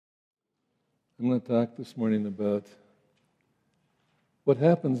I'm going to talk this morning about what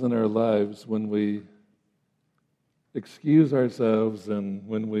happens in our lives when we excuse ourselves and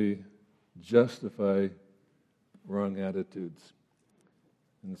when we justify wrong attitudes.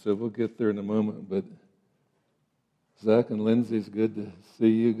 And so we'll get there in a moment, but Zach and Lindsay, it's good to see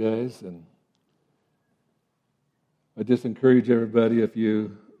you guys. And I just encourage everybody, if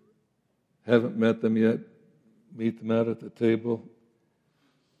you haven't met them yet, meet them out at the table.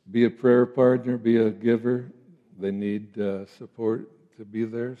 Be a prayer partner, be a giver. They need support to be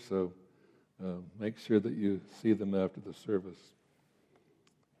there, so make sure that you see them after the service.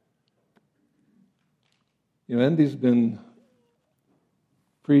 You know, Andy's been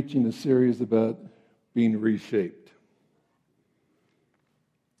preaching a series about being reshaped.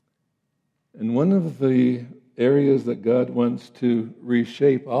 And one of the areas that God wants to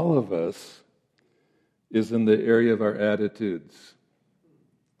reshape all of us is in the area of our attitudes.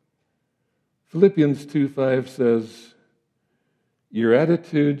 Philippians 2:5 says, "Your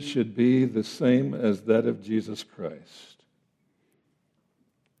attitude should be the same as that of Jesus Christ."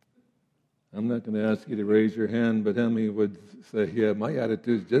 I'm not going to ask you to raise your hand, but how many would say, yeah, my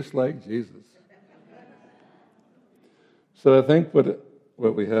attitude's just like Jesus? So I think what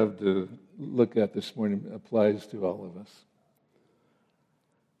we have to look at this morning applies to all of us.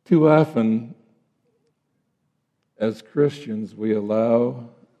 Too often, as Christians, we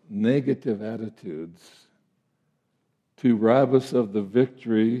allow negative attitudes to rob us of the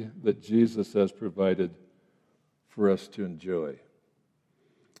victory that Jesus has provided for us to enjoy.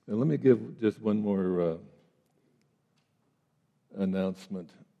 And let me give just one more announcement,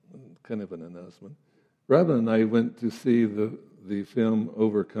 kind of an announcement. Robin and I went to see the film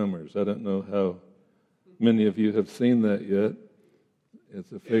Overcomers. I don't know how many of you have seen that yet.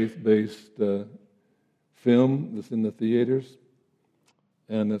 It's a faith-based film that's in the theaters.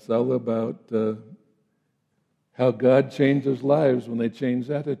 And it's all about how God changes lives when they change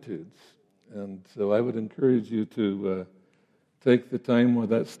attitudes. And so I would encourage you to take the time while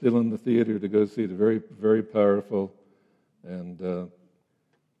that's still in the theater to go see it. Very, very powerful. And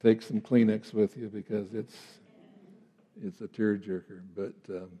take some Kleenex with you because it's a tearjerker. But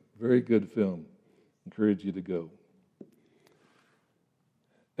very good film. Encourage you to go.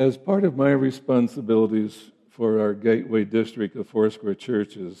 As part of my responsibilities for our Gateway District of Foursquare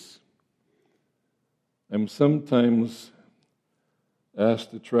churches, I'm sometimes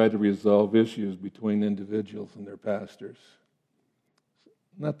asked to try to resolve issues between individuals and their pastors.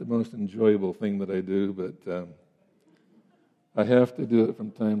 Not the most enjoyable thing that I do, but I have to do it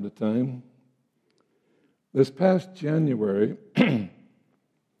from time to time. This past January,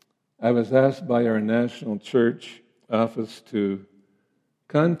 I was asked by our national church office to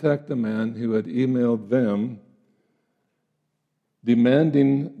contact a man who had emailed them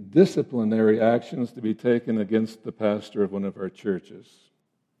demanding disciplinary actions to be taken against the pastor of one of our churches.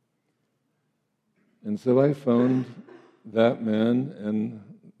 And so I phoned that man and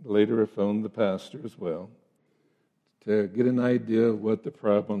later I phoned the pastor as well to get an idea of what the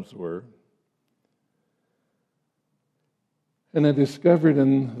problems were. And I discovered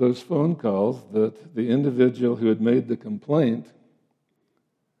in those phone calls that the individual who had made the complaint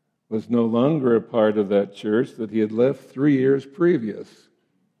was no longer a part of that church, that he had left 3 years previous.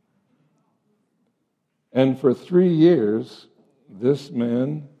 And for 3 years, this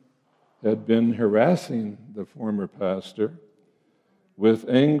man had been harassing the former pastor with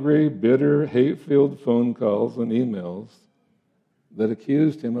angry, bitter, hate-filled phone calls and emails that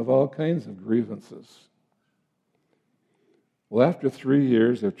accused him of all kinds of grievances. Well, after 3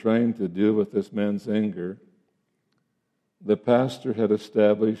 years of trying to deal with this man's anger, the pastor had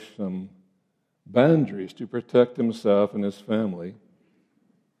established some boundaries to protect himself and his family.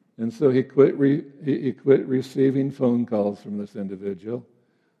 And so he quit receiving phone calls from this individual.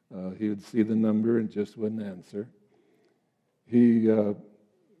 He would see the number and just wouldn't answer. He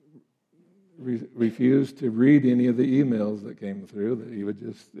refused to read any of the emails that came through, that he would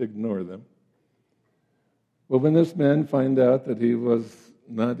just ignore them. Well, when this man found out that he was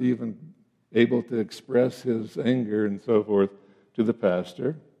not even able to express his anger and so forth to the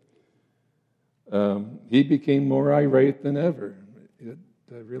pastor, he became more irate than ever. It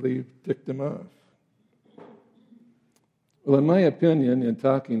really ticked him off. Well, in my opinion, in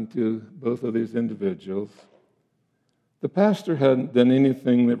talking to both of these individuals, the pastor hadn't done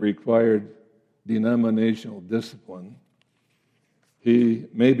anything that required denominational discipline. He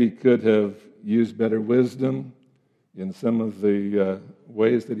maybe could have used better wisdom in some of the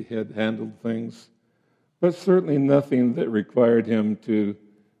ways that he had handled things, but certainly nothing that required him to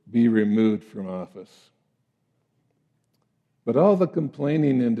be removed from office. But all the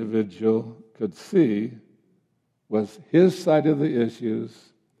complaining individual could see was his side of the issues,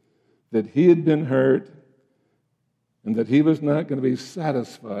 that he had been hurt, and that he was not going to be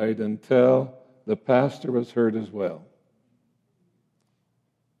satisfied until the pastor was hurt as well.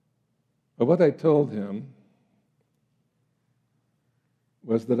 But what I told him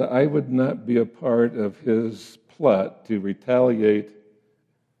was that I would not be a part of his plot to retaliate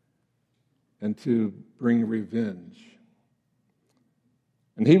and to bring revenge.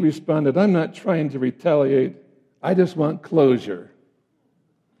 And he responded, "I'm not trying to retaliate. I just want closure."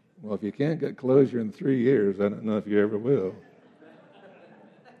 Well, if you can't get closure in 3 years, I don't know if you ever will.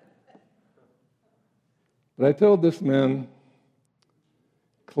 But I told this man,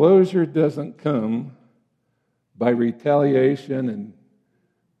 closure doesn't come by retaliation and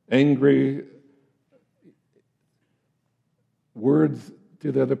angry words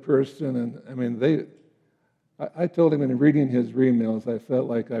to the other person. And I told him in reading his emails, I felt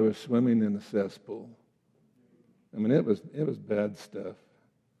like I was swimming in a cesspool. It was bad stuff.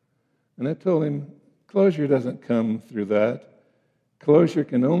 And I told him, closure doesn't come through that. Closure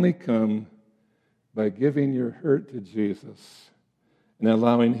can only come by giving your hurt to Jesus and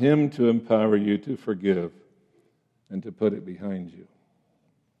allowing him to empower you to forgive and to put it behind you.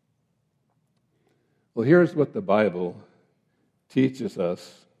 Well, here's what the Bible teaches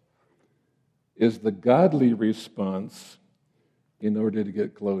us is the godly response in order to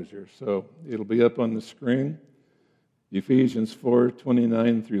get closure. So it'll be up on the screen. Ephesians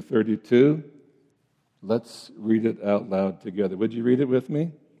 4:29 through 32. Let's read it out loud together. Would you read it with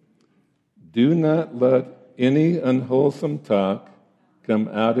me? Do not let any unwholesome talk come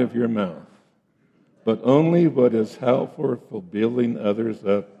out of your mouth, but only what is helpful for building others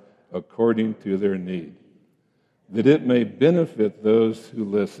up according to their need, that it may benefit those who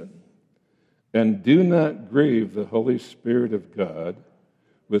listen. And do not grieve the Holy Spirit of God,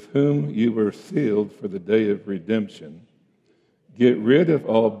 with whom you were sealed for the day of redemption. Get rid of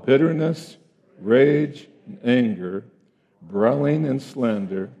all bitterness, rage, and anger, brawling and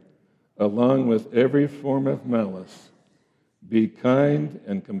slander, along with every form of malice. Be kind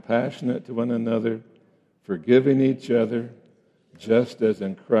and compassionate to one another, forgiving each other, just as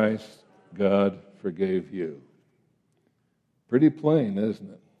in Christ God forgave you. Pretty plain, isn't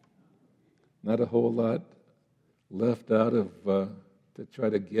it? Not a whole lot left out of to try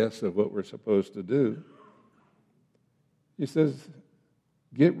to guess of what we're supposed to do. He says,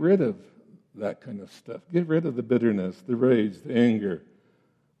 get rid of that kind of stuff. Get rid of the bitterness, the rage, the anger,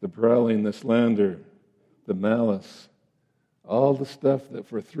 the brawling, the slander, the malice, all the stuff that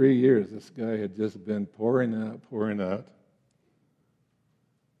for 3 years this guy had just been pouring out.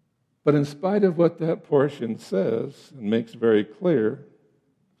 But in spite of what that portion says and makes very clear,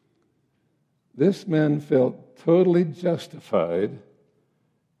 this man felt totally justified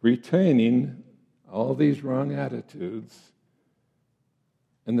retaining all these wrong attitudes.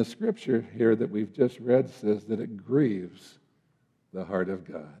 And the scripture here that we've just read says that it grieves the heart of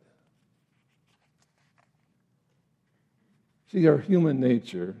God. See, our human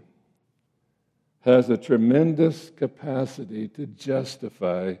nature has a tremendous capacity to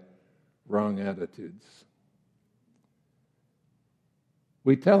justify wrong attitudes.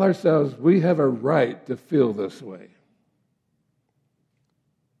 We tell ourselves we have a right to feel this way.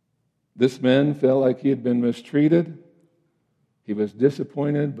 This man felt like he had been mistreated. He was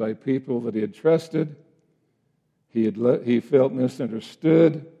disappointed by people that he had trusted. He felt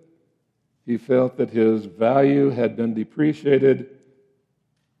misunderstood. He felt that his value had been depreciated,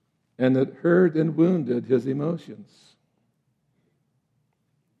 and it hurt and wounded his emotions.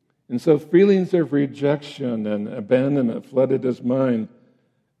 And so feelings of rejection and abandonment flooded his mind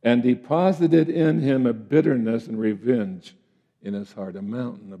and deposited in him a bitterness and revenge in his heart, a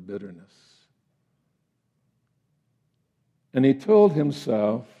mountain of bitterness. And he told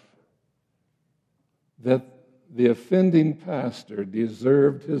himself that the offending pastor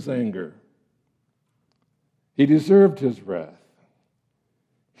deserved his anger. He deserved his wrath.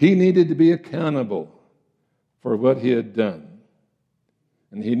 He needed to be accountable for what he had done.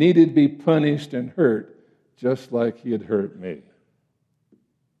 And he needed to be punished and hurt just like he had hurt me.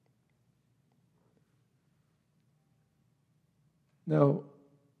 Now,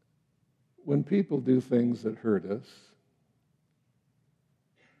 when people do things that hurt us,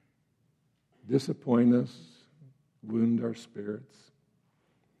 disappoint us, wound our spirits,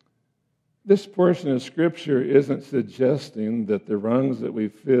 this portion of Scripture isn't suggesting that the wrongs that we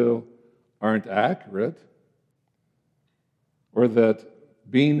feel aren't accurate or that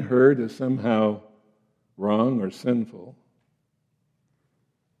being hurt is somehow wrong or sinful.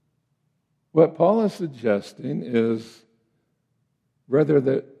 What Paul is suggesting is rather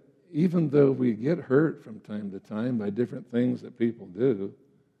that even though we get hurt from time to time by different things that people do,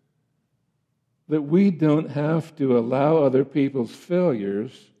 that we don't have to allow other people's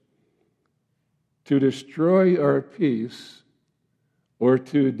failures to destroy our peace or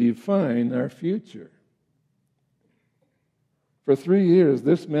to define our future. For 3 years,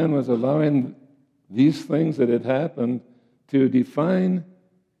 this man was allowing these things that had happened to define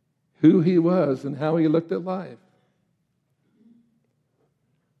who he was and how he looked at life.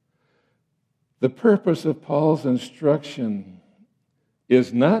 The purpose of Paul's instruction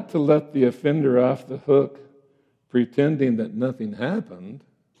is not to let the offender off the hook pretending that nothing happened.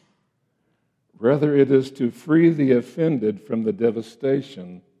 Rather, it is to free the offended from the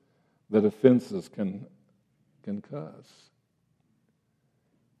devastation that offenses can cause.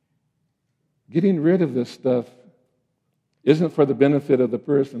 Getting rid of this stuff isn't for the benefit of the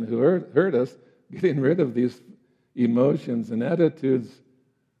person who hurt us. Getting rid of these emotions and attitudes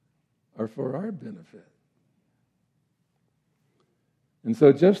are for our benefit. And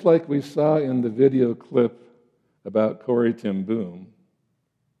so just like we saw in the video clip about Corrie ten Boom,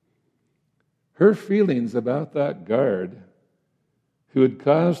 her feelings about that guard who had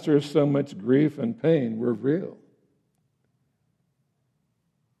caused her so much grief and pain were real.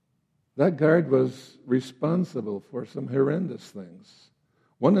 That guard was responsible for some horrendous things,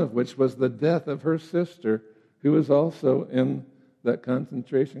 one of which was the death of her sister, who was also in that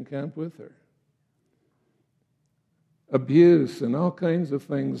concentration camp with her. Abuse and all kinds of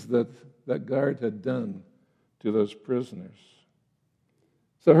things that that guard had done to those prisoners.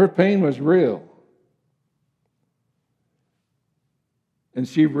 So her pain was real. And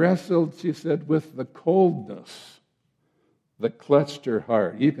she wrestled, she said, with the coldness that clutched her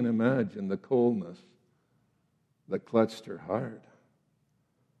heart. You can imagine the coldness that clutched her heart.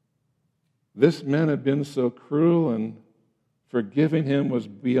 This man had been so cruel, and forgiving him was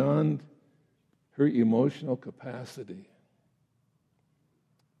beyond her emotional capacity.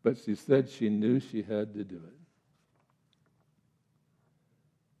 But she said she knew she had to do it.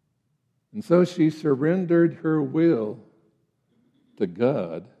 And so she surrendered her will to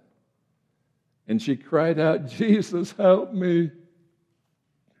God, and she cried out, "Jesus, help me."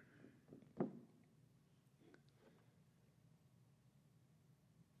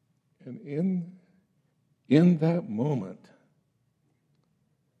 And in that moment,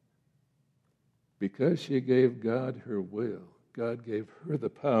 because she gave God her will, God gave her the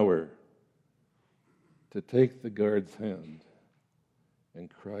power to take the guard's hand and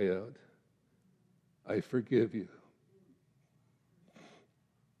cry out, "I forgive you.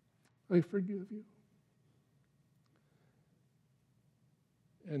 I forgive you."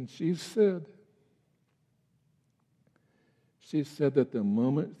 And she said that the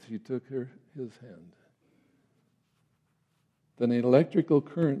moment she took his hand, then an electrical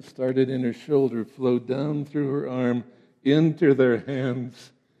current started in her shoulder, flowed down through her arm, into their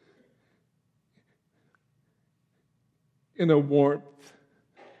hands, in a warmth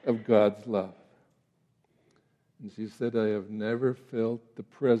of God's love. And she said, "I have never felt the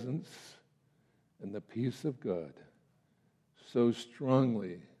presence and the peace of God so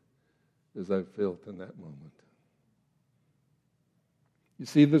strongly as I felt in that moment." You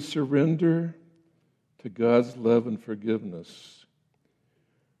see, the surrender to God's love and forgiveness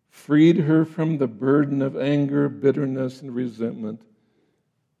freed her from the burden of anger, bitterness, and resentment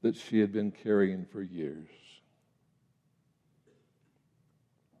that she had been carrying for years.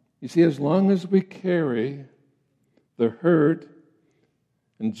 You see, as long as we carry the hurt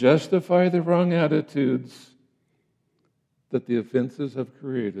and justify the wrong attitudes that the offenses have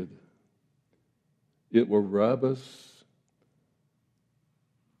created, it will rob us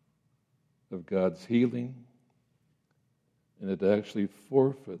of God's healing, and it actually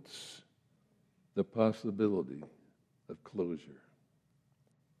forfeits the possibility of closure.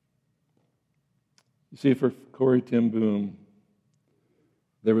 You see, for Corrie ten Boom,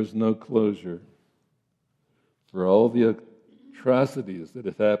 there was no closure for all the atrocities that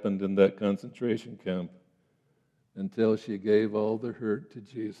had happened in that concentration camp until she gave all the hurt to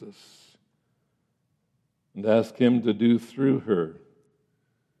Jesus and asked him to do through her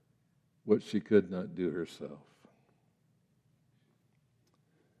what she could not do herself.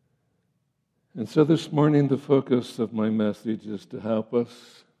 And so this morning, the focus of my message is to help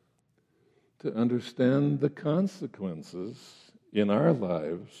us to understand the consequences in our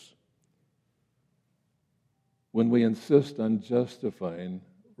lives when we insist on justifying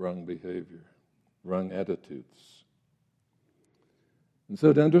wrong behavior, wrong attitudes. And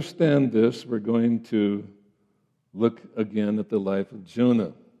so to understand this, we're going to look again at the life of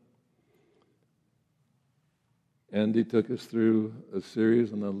Jonah. Andy took us through a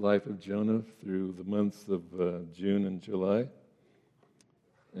series on the life of Jonah through the months of June and July.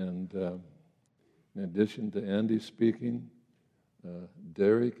 And in addition to Andy speaking,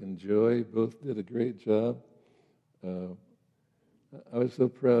 Derek and Joy both did a great job. I was so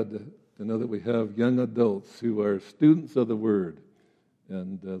proud to know that we have young adults who are students of the Word,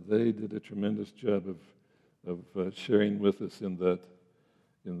 and they did a tremendous job of sharing with us in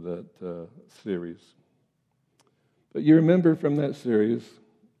that series. But you remember from that series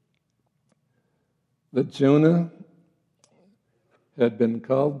that Jonah had been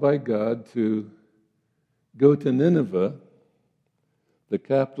called by God to go to Nineveh, the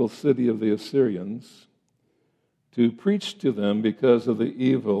capital city of the Assyrians, to preach to them because of the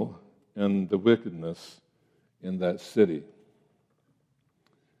evil and the wickedness in that city.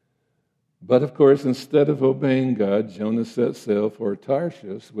 But of course, instead of obeying God, Jonah set sail for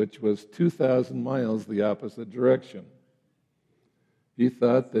Tarshish, which was 2,000 miles the opposite direction. He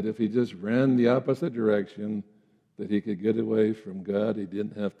thought that if he just ran the opposite direction, that he could get away from God. He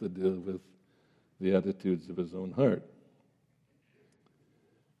didn't have to deal with the attitudes of his own heart.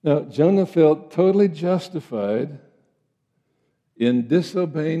 Now, Jonah felt totally justified in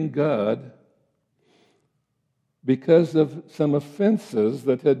disobeying God because of some offenses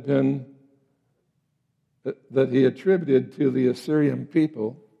that he attributed to the Assyrian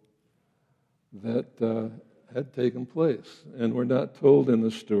people that had taken place. And we're not told in the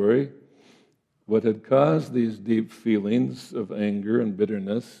story what had caused these deep feelings of anger and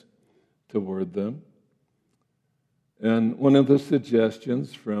bitterness toward them. And one of the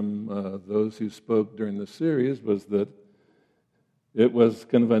suggestions from those who spoke during the series was that it was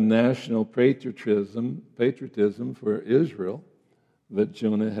kind of a national patriotism for Israel that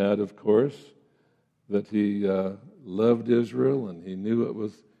Jonah had, of course, that he loved Israel and he knew it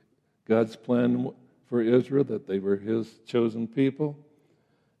was God's plan for Israel, that they were his chosen people,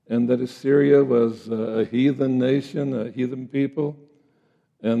 and that Assyria was a heathen nation, a heathen people,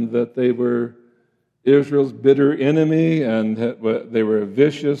 and that they were Israel's bitter enemy, and they were a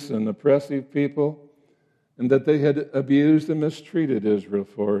vicious and oppressive people, and that they had abused and mistreated Israel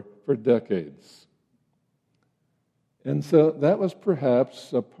for decades. And so that was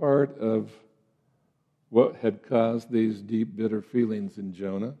perhaps a part of what had caused these deep, bitter feelings in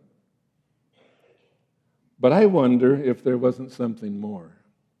Jonah. But I wonder if there wasn't something more.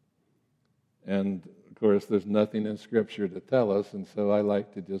 And, of course, there's nothing in Scripture to tell us, and so I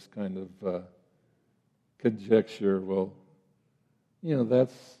like to just kind of conjecture, well,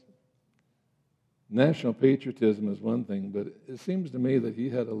 that's national patriotism is one thing, but it seems to me that he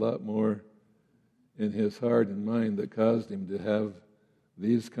had a lot more in his heart and mind that caused him to have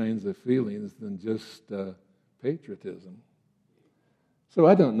these kinds of feelings than just patriotism. So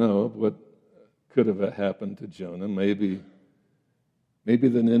I don't know what could have happened to Jonah. Maybe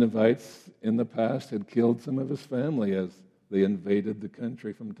the Ninevites in the past had killed some of his family as they invaded the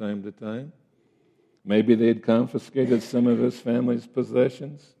country from time to time. Maybe they had confiscated some of his family's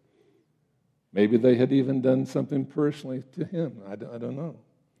possessions. Maybe they had even done something personally to him. I don't know.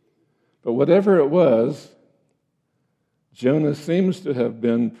 But whatever it was, Jonah seems to have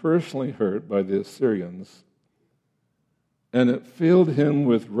been personally hurt by the Assyrians, and it filled him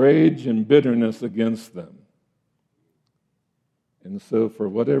with rage and bitterness against them. And so, for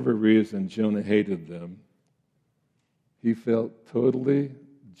whatever reason Jonah hated them, he felt totally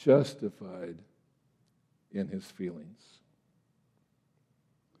justified in his feelings.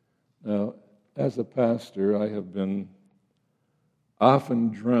 Now, as a pastor, I have been often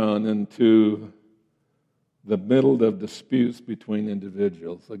drawn into the middle of disputes between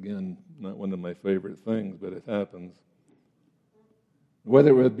individuals. Again, not one of my favorite things, but it happens.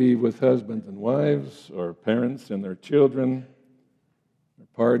 Whether it would be with husbands and wives, or parents and their children, or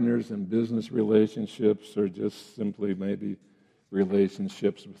partners in business relationships, or just simply maybe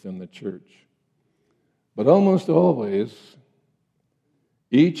relationships within the church. But almost always,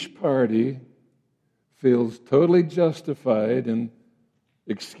 each party feels totally justified in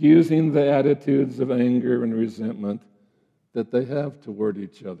excusing the attitudes of anger and resentment that they have toward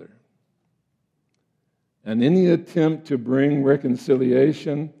each other. And any attempt to bring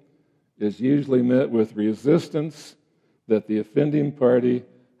reconciliation is usually met with resistance that the offending party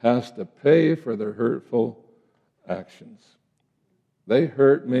has to pay for their hurtful actions. They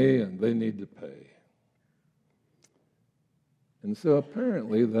hurt me and they need to pay. And so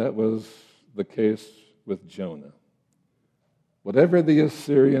apparently that was the case with Jonah. Whatever the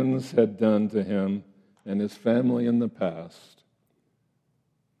Assyrians had done to him and his family in the past,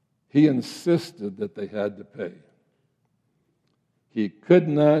 he insisted that they had to pay. He could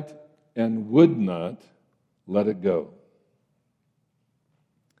not and would not let it go.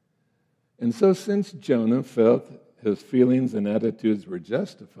 And so since Jonah felt his feelings and attitudes were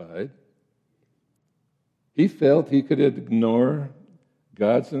justified, he felt he could ignore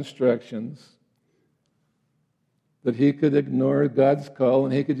God's instructions, that he could ignore God's call,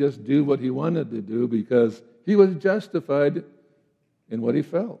 and he could just do what he wanted to do because he was justified in what he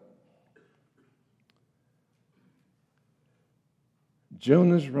felt.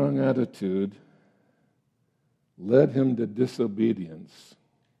 Jonah's wrong attitude led him to disobedience.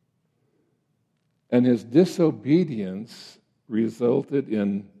 And his disobedience resulted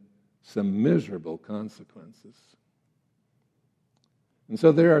in some miserable consequences. And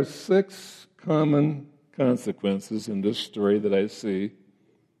so there are 6 common consequences in this story that I see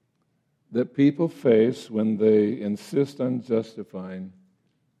that people face when they insist on justifying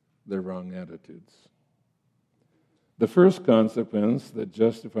their wrong attitudes. The first consequence that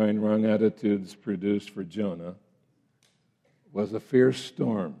justifying wrong attitudes produced for Jonah was a fierce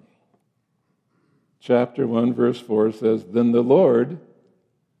storm. Chapter 1, verse 4 says, "Then the Lord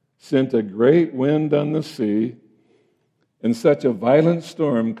sent a great wind on the sea, and such a violent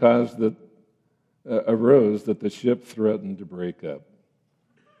storm arose that the ship threatened to break up."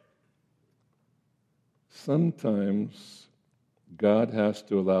 Sometimes God has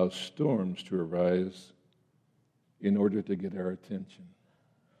to allow storms to arise in order to get our attention.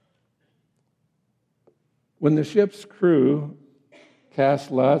 When the ship's crew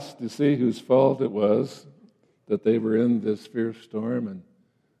cast lots to see whose fault it was that they were in this fierce storm, and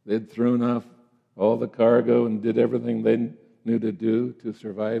they'd thrown off all the cargo and did everything they knew to do to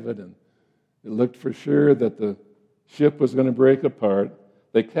survive it, and it looked for sure that the ship was going to break apart.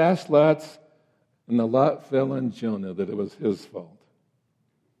 They cast lots, and the lot fell on Jonah that it was his fault.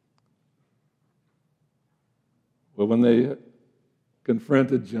 Well, when they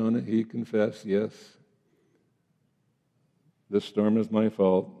confronted Jonah, he confessed, "Yes, this storm is my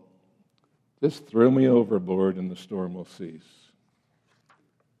fault. Just throw me overboard and the storm will cease."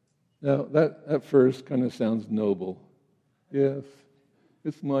 Now, that at first kind of sounds noble. Yes,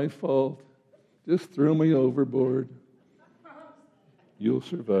 it's my fault. Just throw me overboard. You'll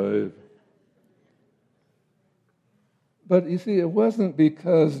survive. But you see, it wasn't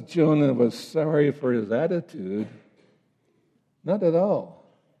because Jonah was sorry for his attitude. Not at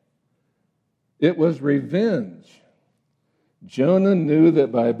all. It was revenge. Jonah knew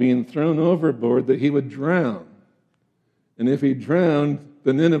that by being thrown overboard that he would drown. And if he drowned,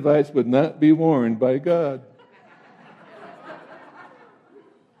 the Ninevites would not be warned by God.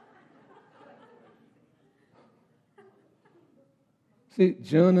 See,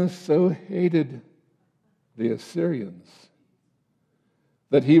 Jonah so hated the Assyrians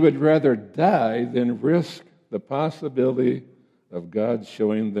that he would rather die than risk the possibility of God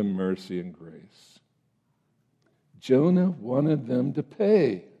showing them mercy and grace. Jonah wanted them to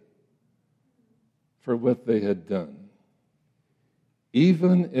pay for what they had done,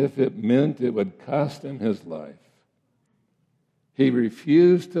 even if it meant it would cost him his life. He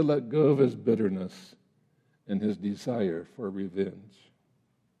refused to let go of his bitterness and his desire for revenge.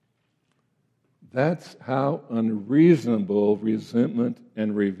 That's how unreasonable resentment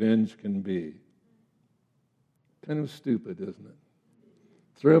and revenge can be. Kind of stupid, isn't it?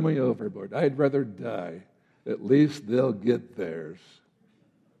 Throw me overboard. I'd rather die. At least they'll get theirs.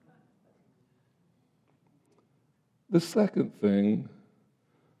 The second thing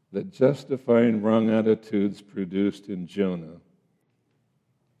that justifying wrong attitudes produced in Jonah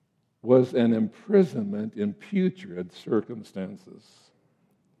was an imprisonment in putrid circumstances.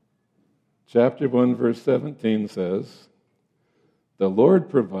 Chapter 1, verse 17 says, "The Lord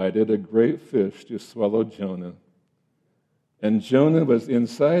provided a great fish to swallow Jonah, and Jonah was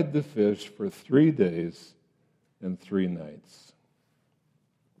inside the fish for 3 days and 3 nights."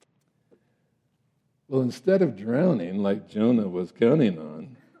 Well, instead of drowning like Jonah was counting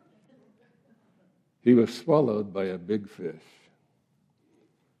on, he was swallowed by a big fish.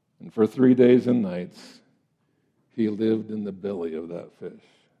 And for 3 days and nights, he lived in the belly of that fish.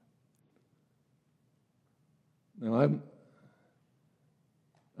 Now,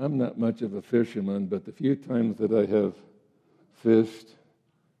 I'm not much of a fisherman, but the few times that I have fished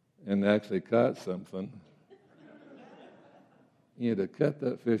and actually caught something, to cut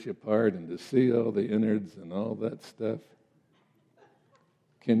that fish apart and to see all the innards and all that stuff.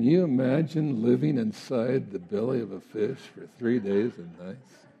 Can you imagine living inside the belly of a fish for 3 days and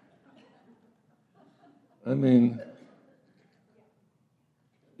nights? I mean,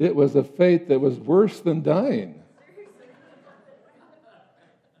 it was a fate that was worse than dying.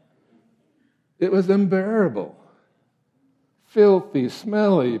 It was unbearable, filthy,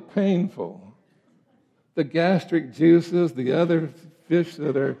 smelly, painful. the gastric juices, the other fish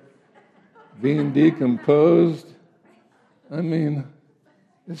that are being decomposed. I mean,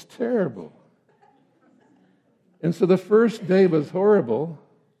 it's terrible. And so the first day was horrible.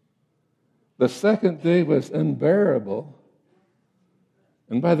 The second day was unbearable.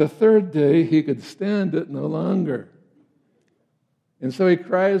 And by the third day, he could stand it no longer. And so he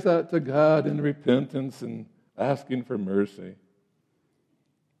cries out to God in repentance and asking for mercy.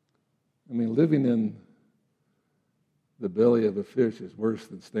 I mean, living in the belly of a fish is worse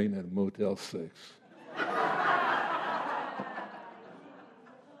than staying at a Motel 6.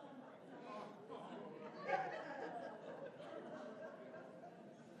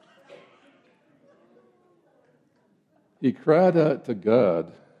 He cried out to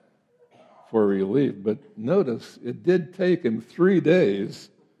God for relief, but notice it did take him 3 days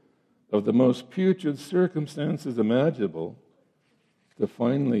of the most putrid circumstances imaginable to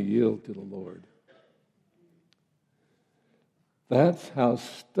finally yield to the Lord. That's how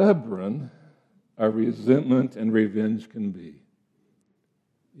stubborn our resentment and revenge can be.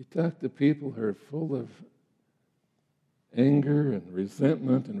 You talk to people who are full of anger and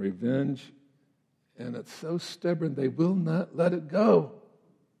resentment and revenge, and it's so stubborn they will not let it go.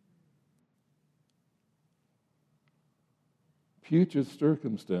 Putrid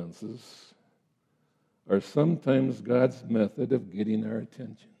circumstances are sometimes God's method of getting our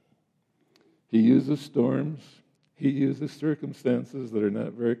attention. He uses storms. He uses circumstances that are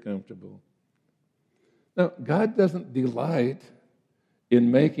not very comfortable. Now, God doesn't delight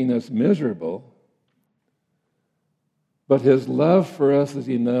in making us miserable, but His love for us is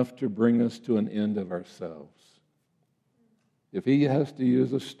enough to bring us to an end of ourselves. If He has to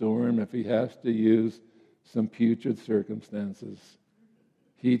use a storm, if He has to use some putrid circumstances,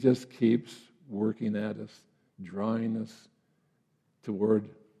 He just keeps working at us, drawing us toward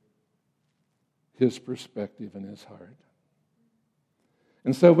His perspective and His heart.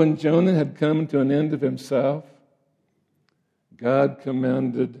 And so when Jonah had come to an end of himself, God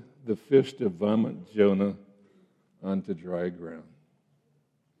commanded the fish to vomit Jonah onto dry ground.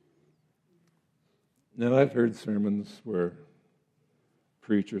 Now, I've heard sermons where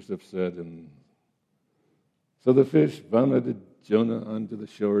preachers have said, and so the fish vomited Jonah onto the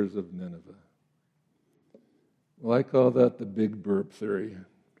shores of Nineveh. Well, I call that the big burp theory.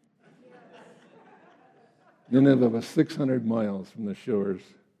 Nineveh was 600 miles from the shores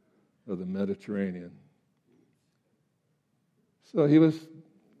of the Mediterranean. So he was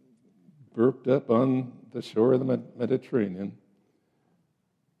burped up on the shore of the Mediterranean,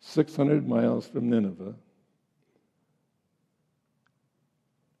 600 miles from Nineveh.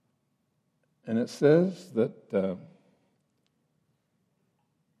 And it says that the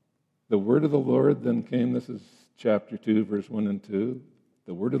word of the Lord then came, this is chapter 2, verse 1 and 2.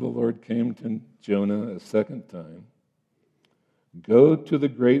 The word of the Lord came to Jonah a second time. Go to the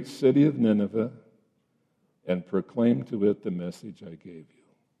great city of Nineveh and proclaim to it the message I gave you.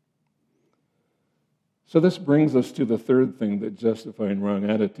 So this brings us to the third thing that justifying wrong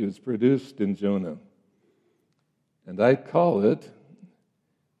attitudes produced in Jonah. And I call it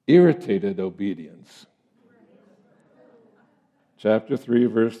irritated obedience. Chapter 3,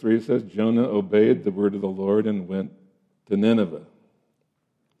 verse 3 says, Jonah obeyed the word of the Lord and went to Nineveh.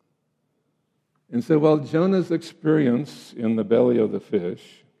 And so while Jonah's experience in the belly of the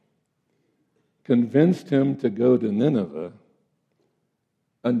fish convinced him to go to Nineveh,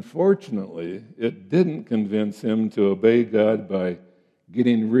 unfortunately, it didn't convince him to obey God by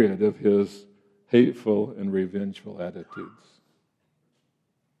getting rid of his hateful and revengeful attitudes.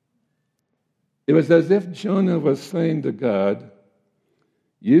 It was as if Jonah was saying to God,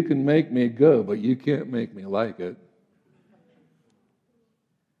 you can make me go, but you can't make me like it.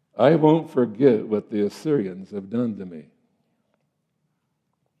 I won't forget what the Assyrians have done to me.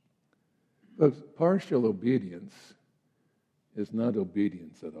 Folks, partial obedience is not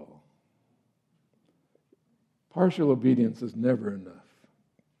obedience at all. Partial obedience is never enough.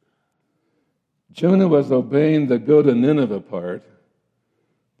 Jonah was obeying the go to Nineveh part,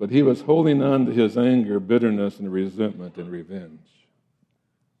 but he was holding on to his anger, bitterness, and resentment and revenge.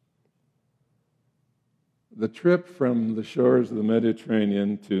 The trip from the shores of the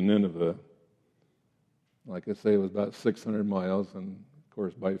Mediterranean to Nineveh, like I say, was about 600 miles, and of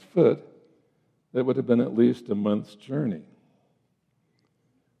course by foot, that would have been at least a month's journey.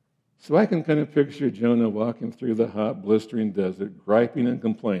 So I can kind of picture Jonah walking through the hot, blistering desert, griping and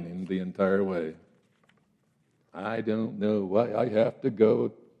complaining the entire way. I don't know why I have to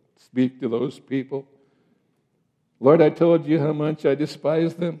go speak to those people. Lord, I told you how much I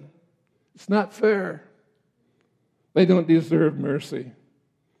despise them. It's not fair. They don't deserve mercy.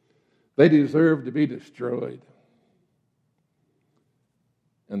 They deserve to be destroyed.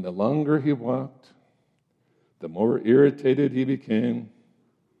 And the longer he walked, the more irritated he became,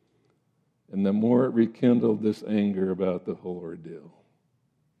 and the more it rekindled this anger about the whole ordeal.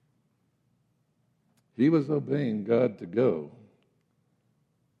 He was obeying God to go,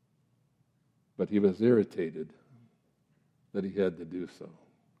 but he was irritated that he had to do so.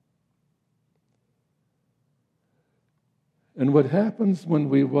 And what happens when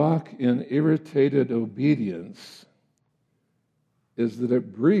we walk in irritated obedience is that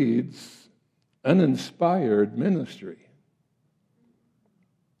it breeds uninspired ministry.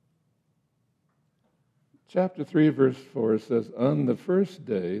 Chapter 3, verse 4 says, "On the first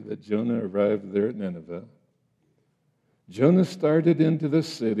day that Jonah arrived there at Nineveh, Jonah started into the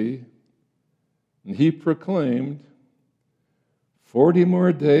city, and he proclaimed, 40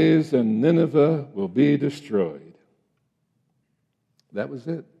 more days and Nineveh will be destroyed." That was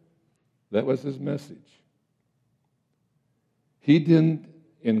it. That was his message. He didn't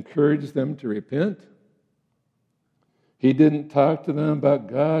encourage them to repent. He didn't talk to them about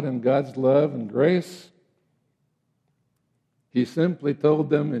God and God's love and grace. He simply told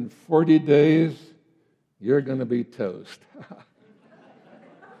them, in 40 days, you're going to be toast.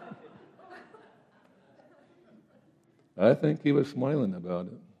 I think he was smiling about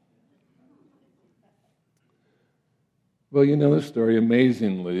it. Well, you know the story.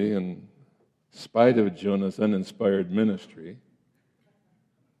 Amazingly, in spite of Jonah's uninspired ministry,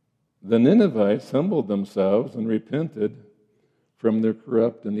 the Ninevites humbled themselves and repented from their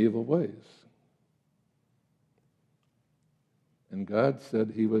corrupt and evil ways. And God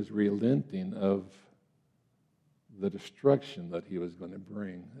said he was relenting of the destruction that he was going to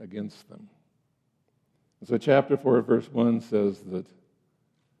bring against them. And so chapter 4, verse 1 says that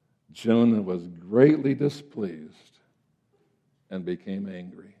Jonah was greatly displeased and became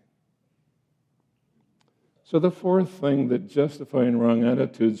angry. So the fourth thing that justifying wrong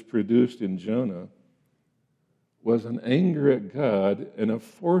attitudes produced in Jonah was an anger at God and a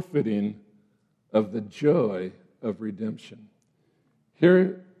forfeiting of the joy of redemption.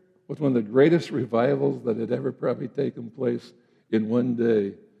 Here was one of the greatest revivals that had ever probably taken place in one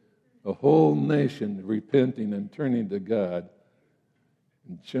day. A whole nation repenting and turning to God.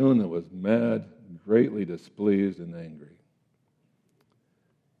 And Jonah was mad, greatly displeased, and angry.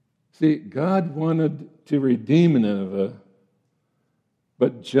 See, God wanted to redeem Nineveh,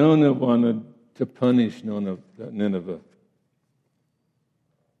 but Jonah wanted to punish Nineveh.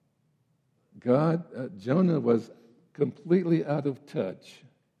 Jonah was completely out of touch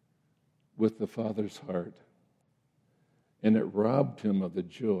with the Father's heart, and it robbed him of the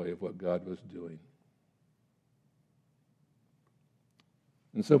joy of what God was doing.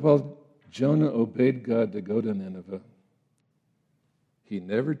 And so while Jonah obeyed God to go to Nineveh, he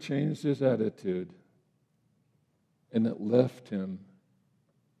never changed his attitude, and it left him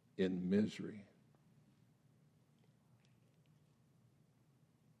in misery.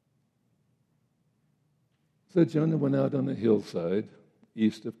 So Jonah went out on a hillside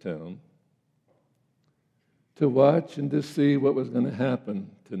east of town to watch and to see what was going to happen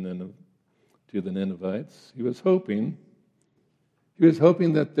to the Ninevites. He was hoping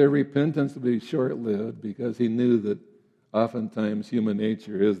that their repentance would be short-lived, because he knew that oftentimes human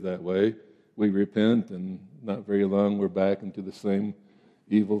nature is that way. We repent, and not very long we're back into the same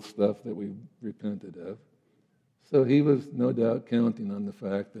evil stuff that we repented of. So he was no doubt counting on the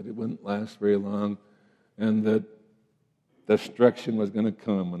fact that it wouldn't last very long, and that destruction was going to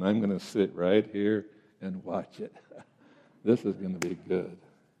come, and I'm going to sit right here and watch it. This is going to be good.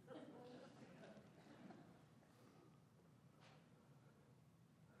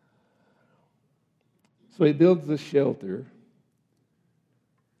 So he builds a shelter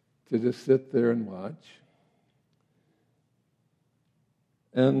to just sit there and watch.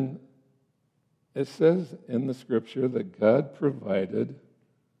 And it says in the scripture that God provided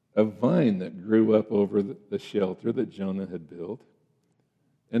a vine that grew up over the shelter that Jonah had built,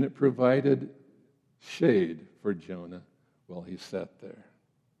 and it provided shade for Jonah while he sat there.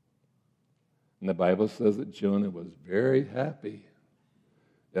 And the Bible says that Jonah was very happy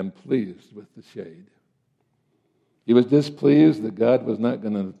and pleased with the shade. He was displeased that God was not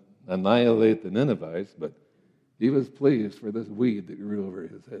going to annihilate the Ninevites, but he was pleased for this weed that grew over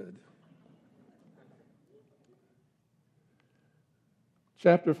his head.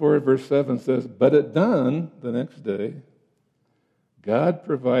 Chapter 4, verse 7 says, "But at dawn the next day, God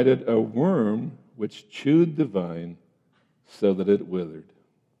provided a worm which chewed the vine so that it withered."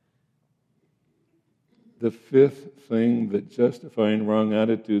 The fifth thing that justifying wrong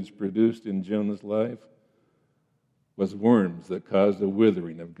attitudes produced in Jonah's life was worms that caused a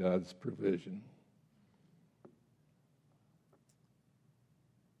withering of God's provision.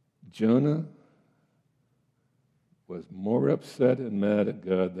 Jonah was more upset and mad at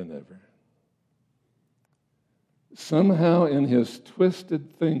God than ever. Somehow in his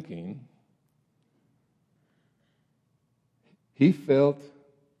twisted thinking, he felt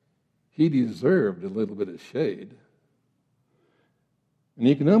he deserved a little bit of shade. And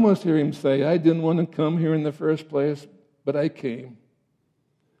you can almost hear him say, I didn't want to come here in the first place, but I came.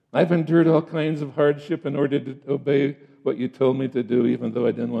 I've endured all kinds of hardship in order to obey what you told me to do, even though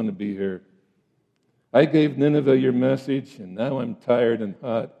I didn't want to be here. I gave Nineveh your message, and now I'm tired and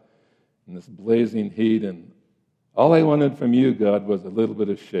hot in this blazing heat, and all I wanted from you, God, was a little bit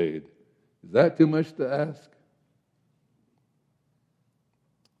of shade. Is that too much to ask?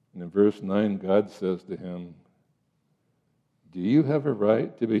 And in verse 9, God says to him, do you have a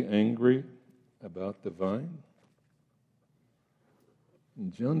right to be angry about the vine?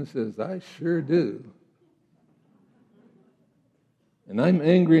 And Jonah says, I sure do. And I'm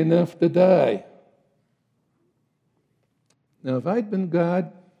angry enough to die. Now, if I'd been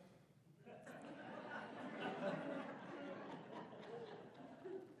God,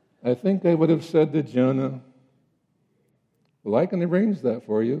 I think I would have said to Jonah, well, I can arrange that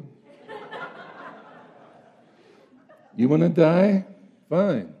for you. You want to die?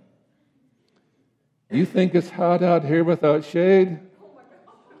 Fine. You think it's hot out here without shade?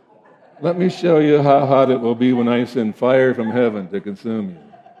 Let me show you how hot it will be when I send fire from heaven to consume you.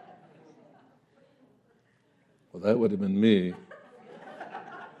 Well, that would have been me.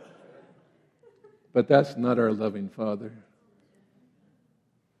 But that's not our loving Father.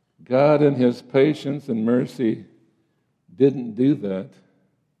 God, in his patience and mercy, didn't do that.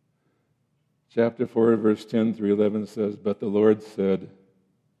 Chapter 4, verse 10 through 11 says, but the Lord said,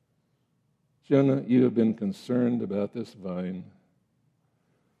 Jonah, you have been concerned about this vine,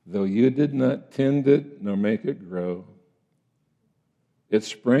 though you did not tend it nor make it grow. It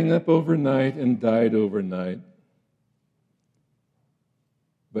sprang up overnight and died overnight.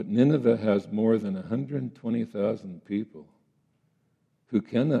 But Nineveh has more than 120,000 people who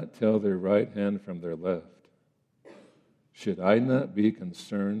cannot tell their right hand from their left. Should I not be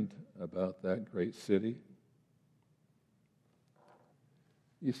concerned about that great city?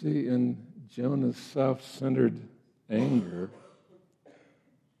 You see, in Jonah's self-centered anger,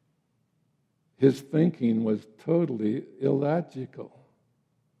 his thinking was totally illogical.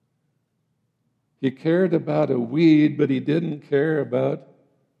 He cared about a weed, but he didn't care about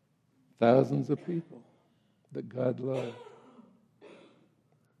thousands of people that God loved.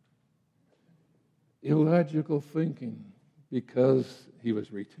 Illogical thinking, because he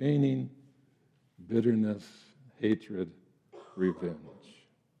was retaining bitterness, hatred, revenge.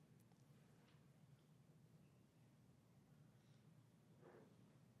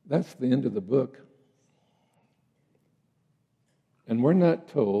 That's the end of the book. And we're not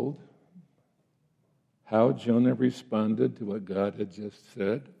told how Jonah responded to what God had just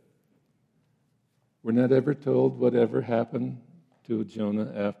said. We're not ever told whatever happened to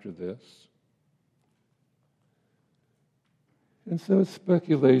Jonah after this. And so it's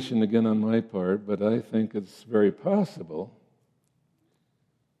speculation again on my part, but I think it's very possible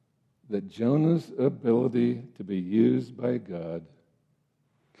that Jonah's ability to be used by God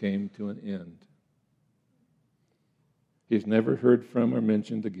came to an end. He's never heard from or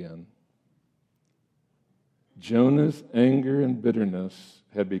mentioned again. Jonah's anger and bitterness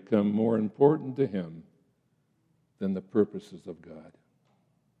had become more important to him than the purposes of God.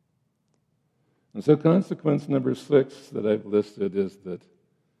 And so consequence number 6 that I've listed is that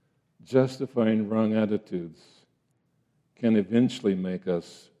justifying wrong attitudes can eventually make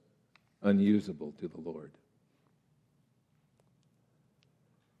us unusable to the Lord.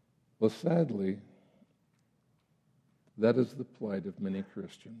 Well, sadly, that is the plight of many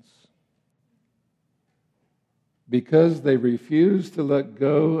Christians. Because they refuse to let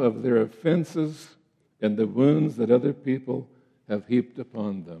go of their offenses and the wounds that other people have heaped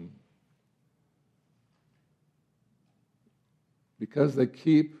upon them. Because they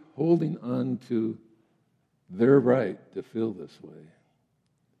keep holding on to their right to feel this way,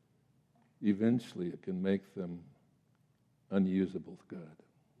 eventually it can make them unusable to God.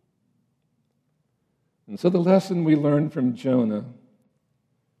 And so the lesson we learn from Jonah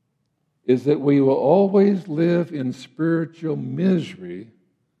is that we will always live in spiritual misery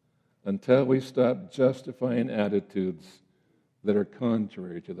until we stop justifying attitudes that are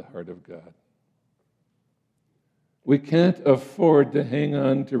contrary to the heart of God. We can't afford to hang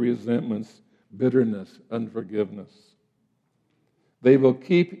on to resentments, bitterness, unforgiveness. They will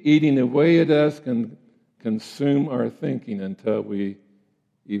keep eating away at us and consume our thinking until we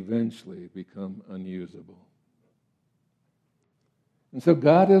eventually become unusable. And so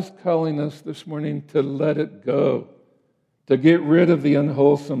God is calling us this morning to let it go, to get rid of the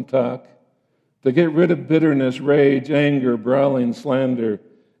unwholesome talk, to get rid of bitterness, rage, anger, brawling, slander,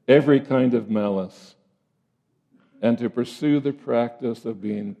 every kind of malice, and to pursue the practice of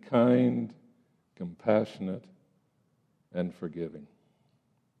being kind, compassionate, and forgiving.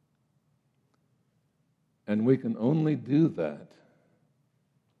 And we can only do that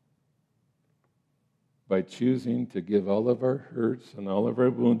by choosing to give all of our hurts and all of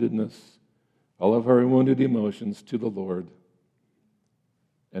our woundedness, all of our wounded emotions to the Lord,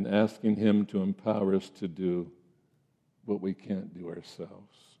 and asking Him to empower us to do what we can't do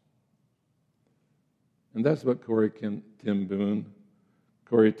ourselves. And that's what Corrie ten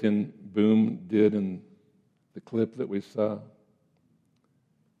Boom did in the clip that we saw.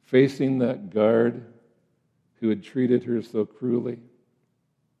 Facing that guard who had treated her so cruelly,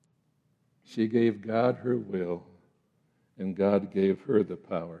 she gave God her will, and God gave her the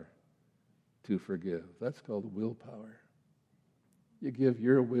power to forgive. That's called willpower. You give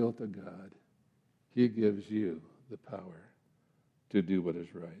your will to God. He gives you the power to do what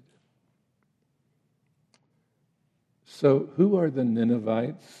is right. So, who are the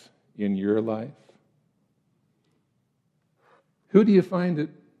Ninevites in your life? Who do you find it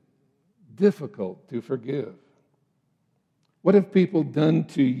difficult to forgive? What have people done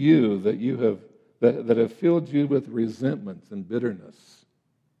to you that have filled you with resentments and bitterness?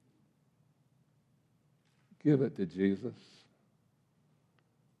 Give it to Jesus.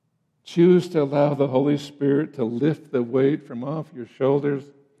 Choose to allow the Holy Spirit to lift the weight from off your shoulders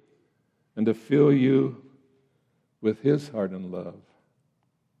and to fill you with His heart and love.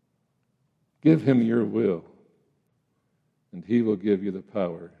 Give Him your will, and He will give you the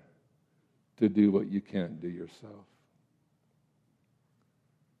power to do what you can't do yourself.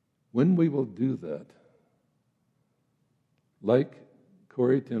 When we will do that, like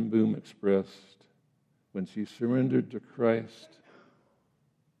Corrie ten Boom expressed when she surrendered to Christ,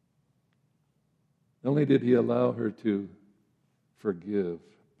 not only did He allow her to forgive,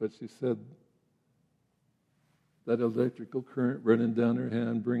 but she said that electrical current running down her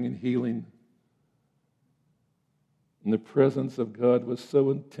hand, bringing healing. And the presence of God was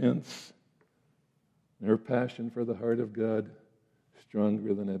so intense, and her passion for the heart of God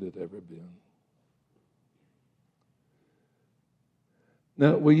stronger than it had ever been.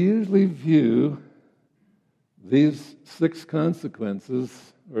 Now, we usually view these 6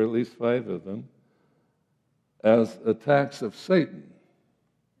 consequences, or at least 5 of them, as attacks of Satan.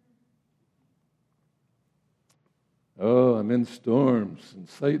 Oh, I'm in storms, and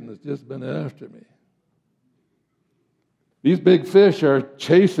Satan has just been after me. These big fish are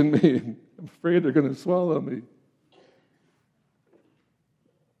chasing me, and I'm afraid they're going to swallow me.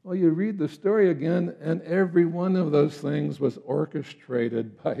 Well, you read the story again, and every one of those things was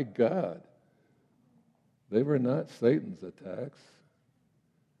orchestrated by God. They were not Satan's attacks.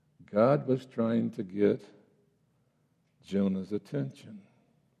 God was trying to get Jonah's attention.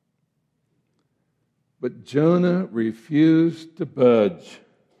 But Jonah refused to budge.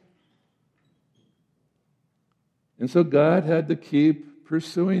 And so God had to keep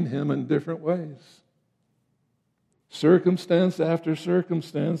pursuing him in different ways. Circumstance after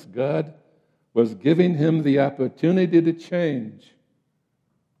circumstance, God was giving him the opportunity to change,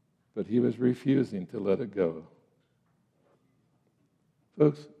 but he was refusing to let it go.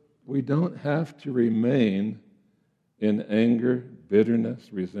 Folks, we don't have to remain in anger, bitterness,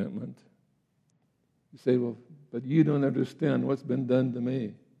 resentment. You say, well, but you don't understand what's been done to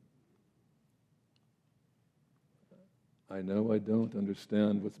me. I know I don't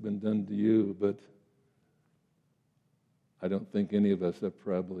understand what's been done to you, but I don't think any of us have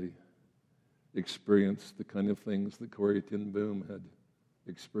probably experienced the kind of things that Corrie ten Boom had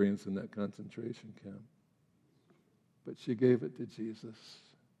experienced in that concentration camp. But she gave it to Jesus.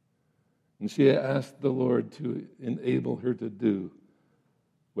 And she asked the Lord to enable her to do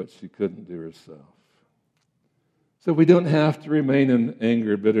what she couldn't do herself. So we don't have to remain in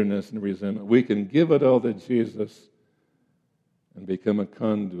anger, bitterness, and resentment. We can give it all to Jesus and become a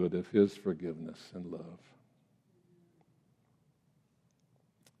conduit of His forgiveness and love.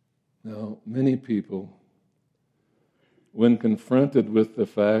 Now, many people, when confronted with the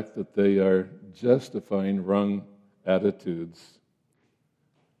fact that they are justifying wrong attitudes,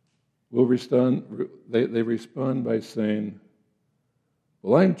 will respond. They respond by saying,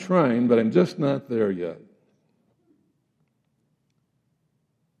 well, I'm trying, but I'm just not there yet.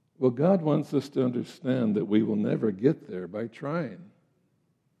 Well, God wants us to understand that we will never get there by trying.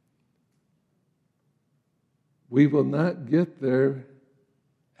 We will not get there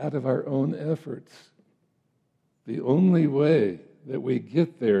out of our own efforts. The only way that we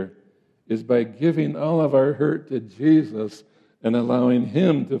get there is by giving all of our hurt to Jesus and allowing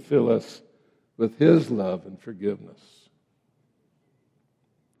Him to fill us with His love and forgiveness.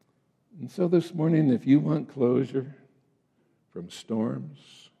 And so this morning, if you want closure from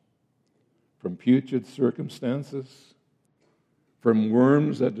storms, from putrid circumstances, from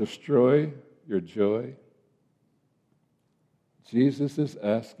worms that destroy your joy, Jesus is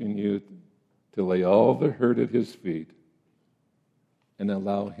asking you to lay all the hurt at His feet and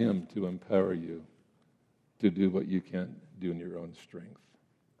allow Him to empower you to do what you can't do in your own strength.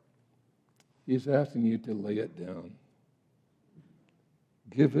 He's asking you to lay it down.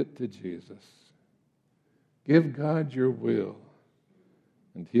 Give it to Jesus. Give God your will,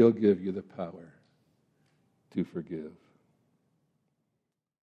 and He'll give you the power to forgive.